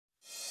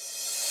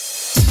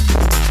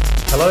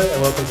Hello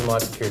and welcome to My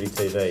Security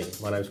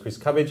TV. My name is Chris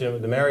Cubbage and I'm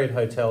at the Marriott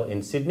Hotel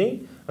in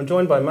Sydney. I'm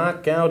joined by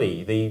Mark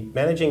Goudie, the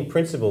Managing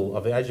Principal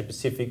of the Asia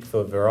Pacific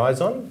for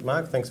Verizon.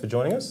 Mark, thanks for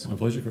joining us. My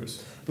pleasure,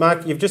 Chris.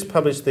 Mark, you've just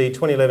published the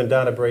 2011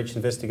 Data Breach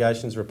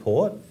Investigations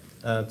Report.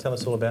 Tell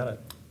us all about it.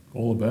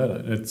 All about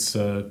it. It's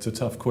a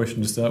tough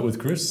question to start with,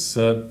 Chris,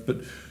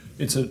 but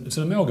it's an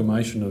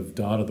amalgamation of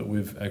data that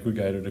we've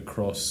aggregated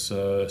across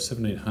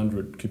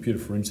 1,700 computer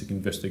forensic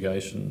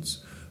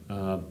investigations.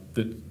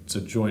 It's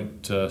a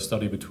joint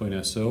study between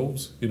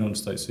ourselves, United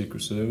States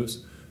Secret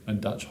Service,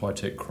 and Dutch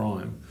high-tech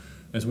crime.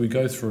 As we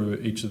go through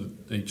each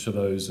of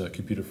those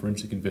computer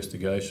forensic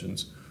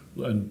investigations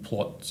and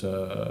plot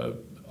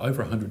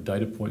over 100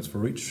 data points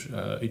for each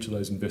of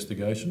those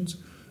investigations,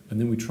 and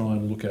then we try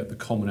and look at the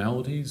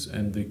commonalities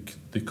and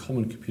the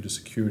common computer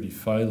security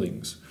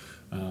failings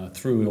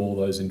through all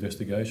those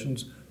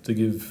investigations to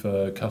give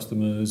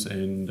customers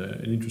and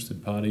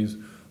interested parties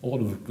a lot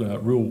of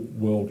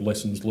real-world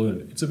lessons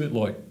learned. It's a bit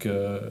like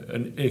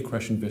an air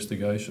crash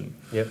investigation.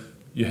 Yep.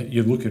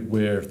 You look at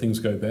where things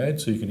go bad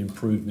so you can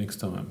improve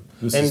next time.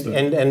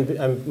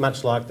 And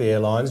much like the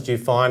airlines, do you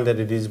find that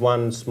it is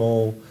one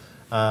small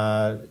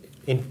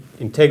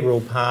integral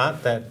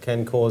part that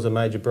can cause a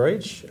major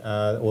breach,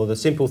 or the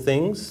simple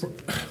things?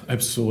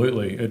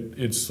 Absolutely.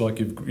 It's like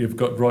you've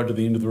got right to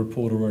the end of the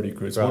report already,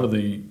 Chris. Right.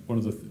 One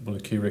of the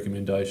key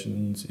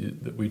recommendations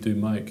that we do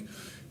make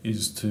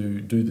is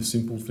to do the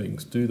simple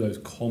things, do those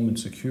common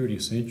security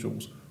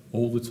essentials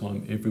all the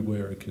time,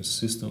 everywhere and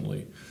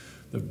consistently.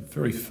 The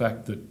very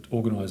fact that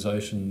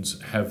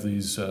organisations have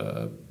these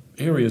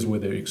areas where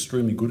they're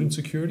extremely good in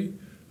security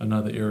and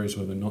other areas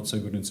where they're not so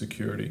good in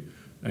security.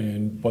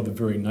 And by the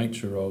very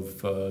nature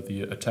of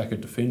the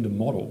attacker-defender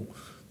model,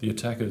 the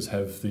attackers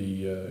have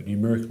the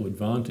numerical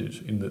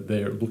advantage in that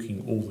they're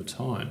looking all the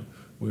time,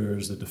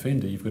 whereas the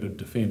defender, you've got to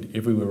defend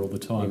everywhere all the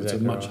time. Exactly.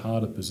 It's a much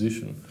harder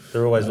position.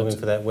 They're always looking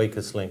for that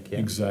weakest link, yeah.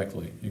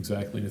 Exactly. And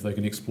if they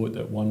can exploit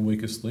that one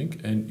weakest link,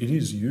 and it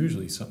is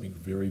usually something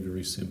very,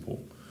 very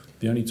simple.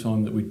 The only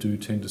time that we do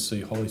tend to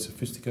see highly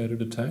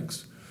sophisticated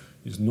attacks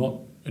is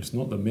it's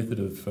not the method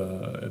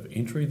of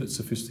entry that's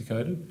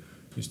sophisticated.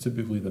 It's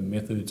typically the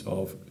methods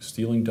of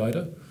stealing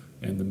data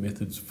and the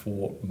methods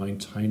for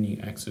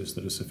maintaining access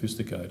that are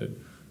sophisticated.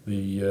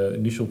 The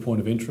initial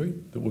point of entry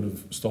that would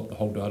have stopped the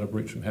whole data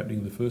breach from happening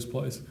in the first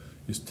place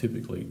is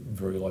typically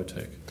very low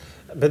tech.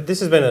 But this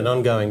has been an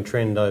ongoing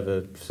trend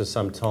for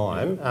some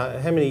time.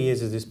 How many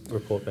years has this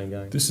report been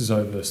going? This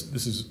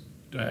is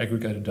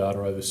aggregated data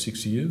over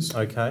 6 years.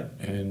 Okay.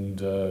 And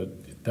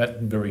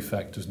that very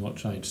fact has not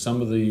changed.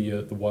 Some of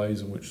the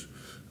ways in which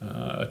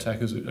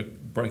attackers are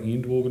breaking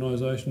into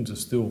organisations are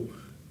still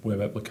web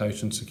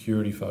application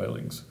security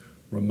failings,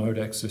 remote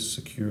access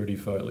security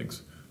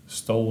failings,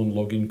 stolen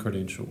login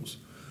credentials.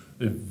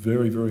 There are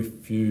very, very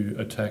few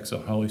attacks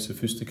are highly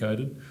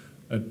sophisticated.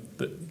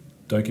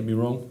 Don't get me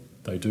wrong,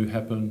 they do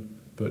happen,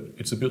 but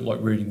it's a bit like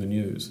reading the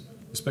news.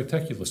 The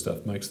spectacular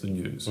stuff makes the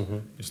news. Mm-hmm.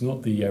 It's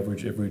not the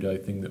average everyday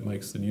thing that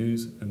makes the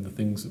news, and the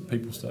things that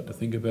people start to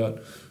think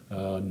about,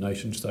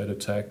 nation-state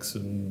attacks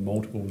and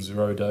multiple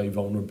zero-day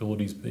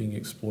vulnerabilities being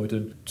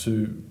exploited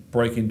to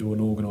break into an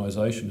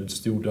organisation and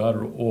steal data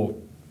or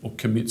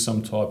commit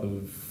some type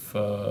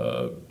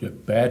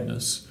of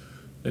badness.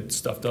 That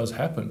stuff does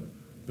happen.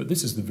 But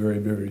this is the very,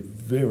 very,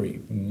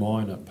 very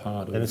minor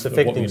part of it. And it's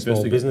affecting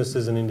small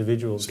businesses and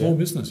individuals. Small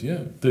business,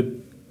 yeah.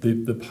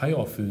 The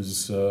payoff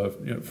is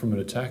from an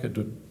attacker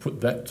to put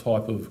that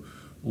type of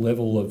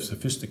level of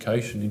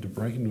sophistication into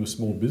breaking into a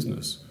small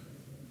business.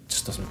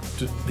 Just doesn't.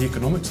 The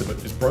economics of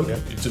it is broken.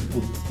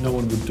 Yeah. No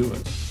one would do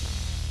it.